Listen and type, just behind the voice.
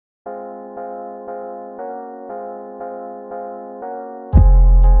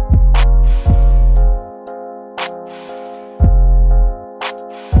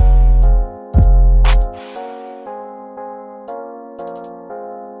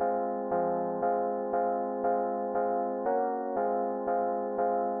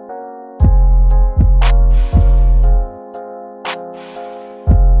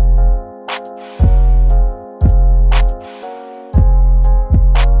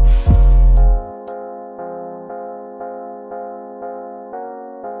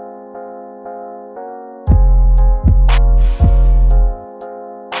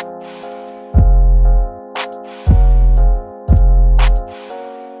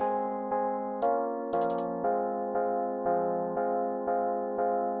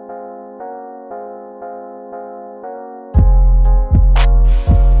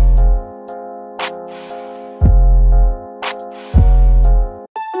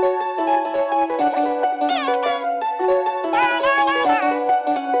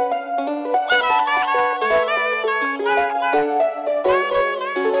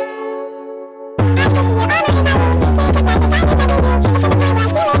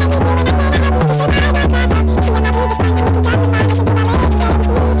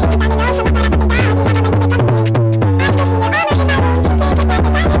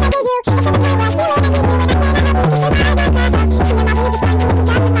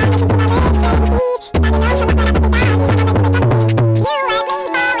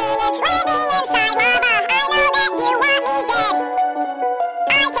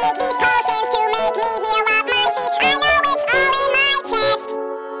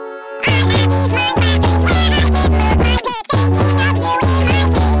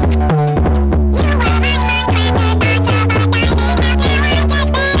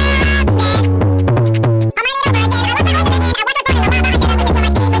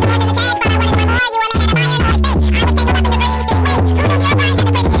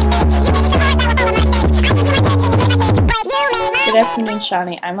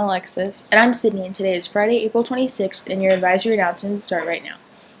Shawnee. I'm Alexis. And I'm Sydney, and today is Friday, April 26th, and your advisory announcements start right now.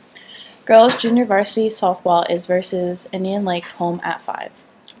 Girls Junior Varsity Softball is versus Indian Lake, home at 5.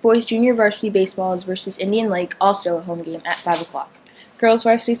 Boys Junior Varsity Baseball is versus Indian Lake, also a home game at 5 o'clock. Girls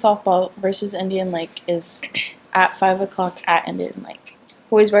Varsity Softball versus Indian Lake is at 5 o'clock at Indian Lake.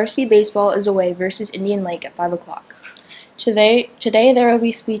 Boys Varsity Baseball is away versus Indian Lake at 5 o'clock. Today there will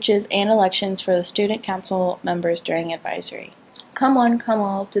be speeches and elections for the student council members during advisory. Come one, come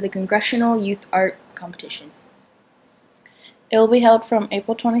all to the Congressional Youth Art Competition. It will be held from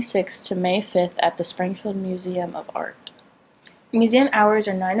April 26th to May 5th at the Springfield Museum of Art. Museum hours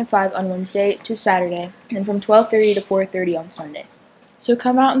are 9 to 5 on Wednesday to Saturday, and from 12:30 to 4:30 on Sunday. So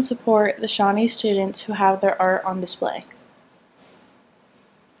come out and support the Shawnee students who have their art on display.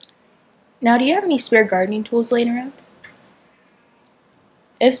 Now, do you have any spare gardening tools laying around?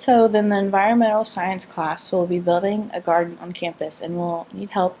 If so, then the environmental science class will be building a garden on campus and will need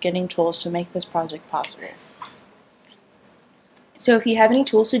help getting tools to make this project possible. So if you have any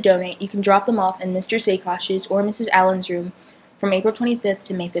tools to donate, you can drop them off in Mr. Sakosh's or Mrs. Allen's room from April 25th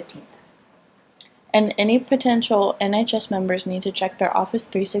to May 15th. And any potential NHS members need to check their Office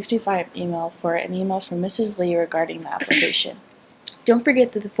 365 email for an email from Mrs. Lee regarding the application. Don't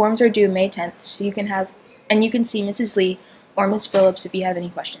forget that the forms are due May 10th, so you can see Mrs. Lee or Ms. Phillips if you have any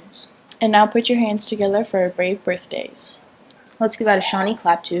questions. And now put your hands together for brave birthdays. Let's give out a Shawnee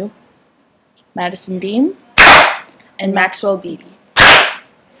clap to Madison Deem and Maxwell Beatty.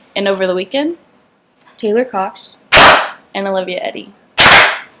 And over the weekend, Taylor Cox and Olivia Eddy.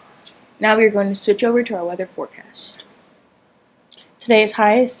 Now we are going to switch over to our weather forecast. Today's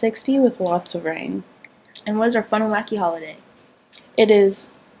high is 60 with lots of rain. And what is our fun and wacky holiday? It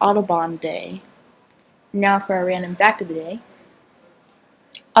is Audubon Day. Now for our random fact of the day.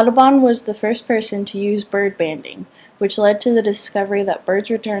 Audubon was the first person to use bird banding, which led to the discovery that birds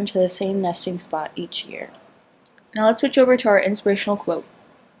return to the same nesting spot each year. Now let's switch over to our inspirational quote.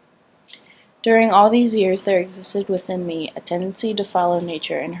 During all these years, there existed within me a tendency to follow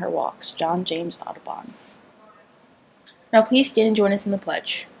nature in her walks. John James Audubon. Now please stand and join us in the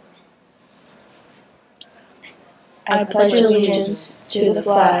pledge. I pledge allegiance to the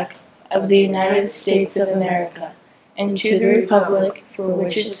flag of the United States of America and to the republic for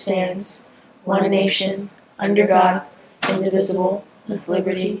which it stands, one nation, under God, indivisible, with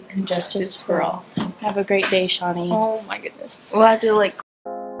liberty and justice for all. Have a great day, Shawnee. Oh my goodness. We'll have to